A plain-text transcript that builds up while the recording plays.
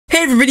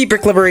everybody,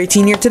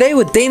 BrickLover18 here today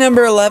with day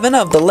number 11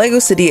 of the LEGO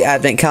City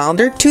Advent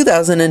Calendar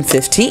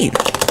 2015.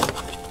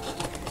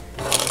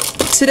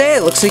 Today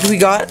it looks like we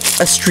got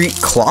a street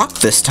clock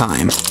this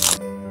time.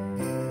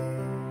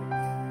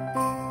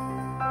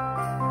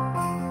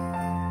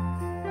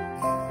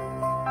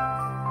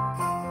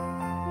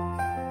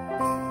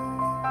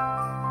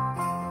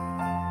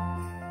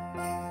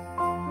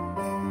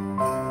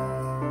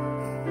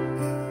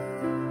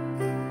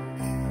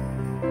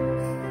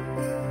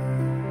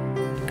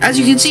 As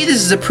you can see,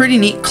 this is a pretty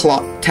neat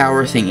clock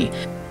tower thingy.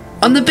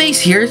 On the base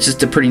here, it's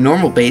just a pretty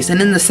normal base,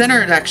 and in the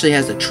center it actually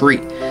has a tree.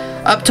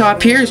 Up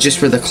top here is just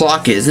where the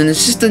clock is, and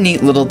it's just a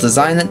neat little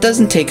design that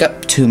doesn't take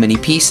up too many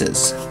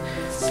pieces.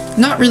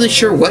 Not really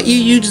sure what you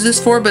use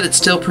this for, but it's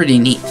still pretty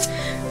neat.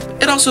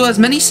 It also has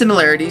many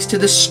similarities to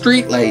the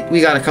street light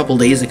we got a couple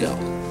days ago.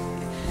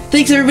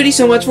 Thanks everybody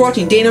so much for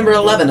watching day number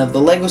 11 of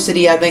the LEGO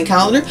City Advent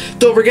Calendar.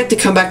 Don't forget to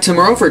come back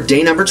tomorrow for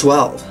day number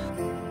 12.